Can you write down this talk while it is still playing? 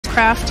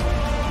spacecraft.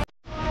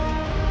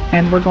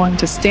 And we're going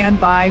to stand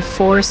by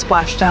for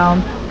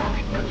splashdown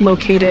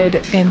located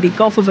in the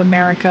Gulf of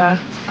America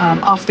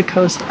off the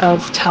coast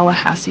of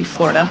Tallahassee,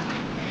 Florida.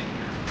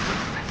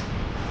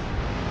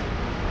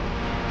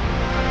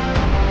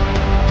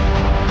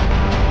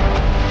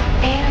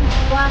 And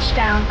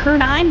splashdown. Crew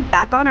 9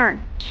 back on Earth.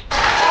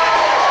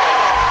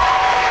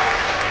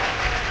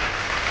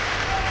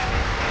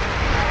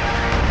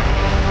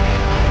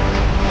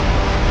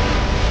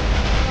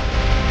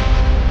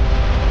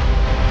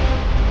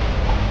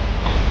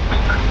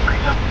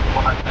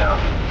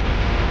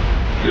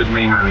 Good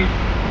main release.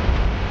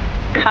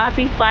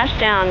 Copy,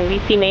 splashdown. We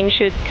see main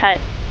chutes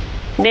cut.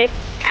 Nick,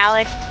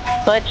 Alex,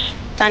 Butch,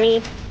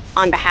 Sunny,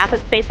 on behalf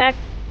of SpaceX,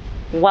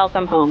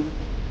 welcome home.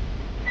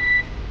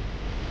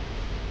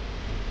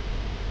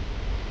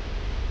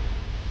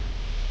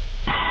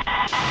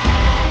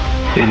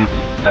 It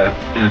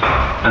is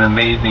an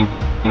amazing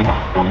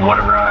what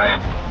a ride.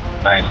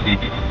 I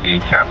see a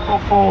capsule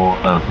full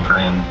of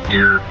friends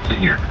ear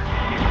to ear.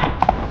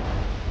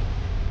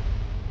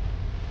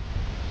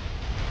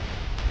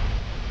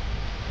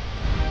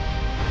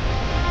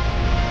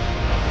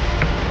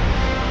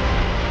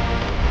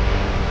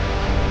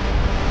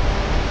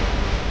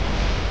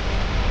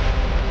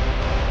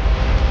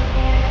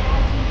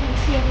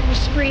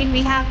 Screen,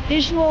 we have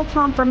visual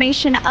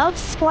confirmation of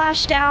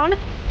splashdown.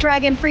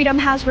 Dragon Freedom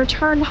has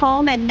returned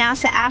home, and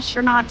NASA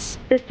astronauts.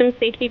 System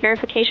safety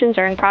verifications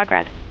are in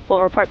progress.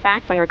 We'll report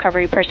back when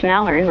recovery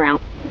personnel are en route.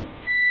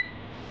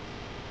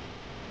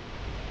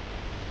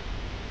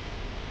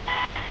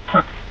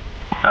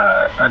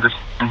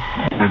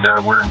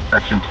 Understand. We're in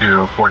section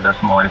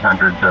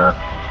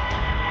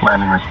 204.800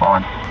 landing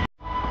response.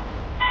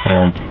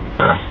 And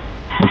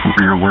looking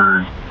for your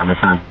words on this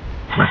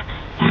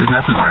is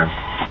necessary.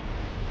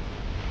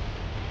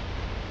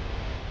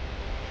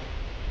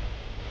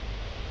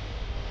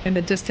 In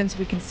the distance,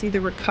 we can see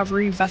the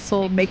recovery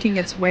vessel making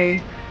its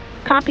way.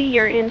 Copy,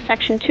 you're in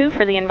section 2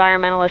 for the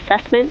environmental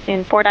assessment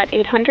in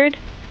 4.800.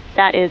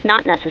 That is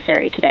not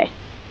necessary today.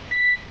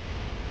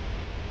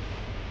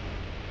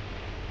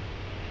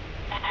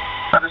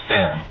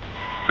 Understand.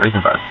 Raise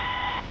and buzz.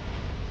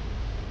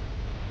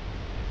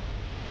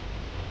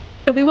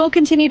 So we will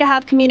continue to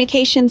have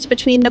communications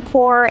between the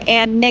Corps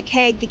and Nick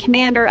Hague, the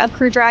commander of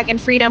Crew Dragon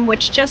Freedom,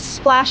 which just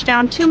splashed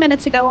down 2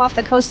 minutes ago off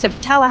the coast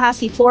of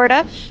Tallahassee,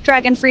 Florida.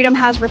 Dragon Freedom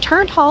has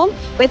returned home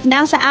with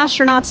NASA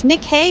astronauts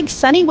Nick Hague,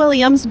 Sunny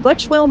Williams,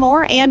 Butch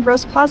Wilmore, and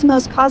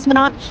Roscosmos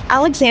cosmonaut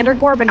Alexander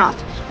Gorbanov.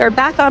 They're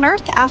back on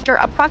Earth after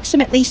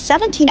approximately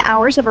 17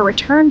 hours of a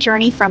return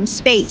journey from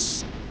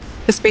space.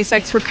 The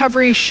SpaceX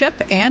recovery ship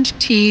and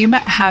team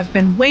have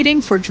been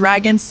waiting for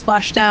Dragon's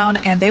splashdown,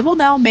 and they will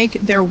now make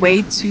their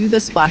way to the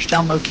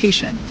splashdown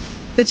location.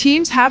 The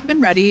teams have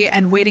been ready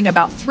and waiting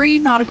about 3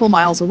 nautical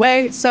miles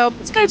away, so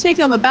it's going to take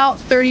them about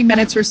 30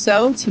 minutes or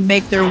so to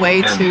make their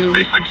way to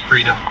SpaceX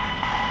Freedom.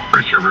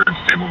 First river and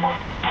Stable 1.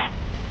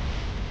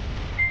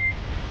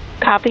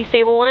 Copy,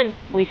 Stable 1.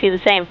 We see the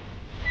same.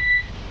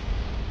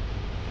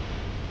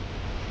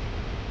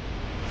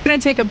 It's going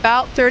to take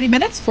about 30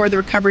 minutes for the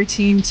recovery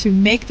team to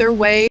make their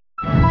way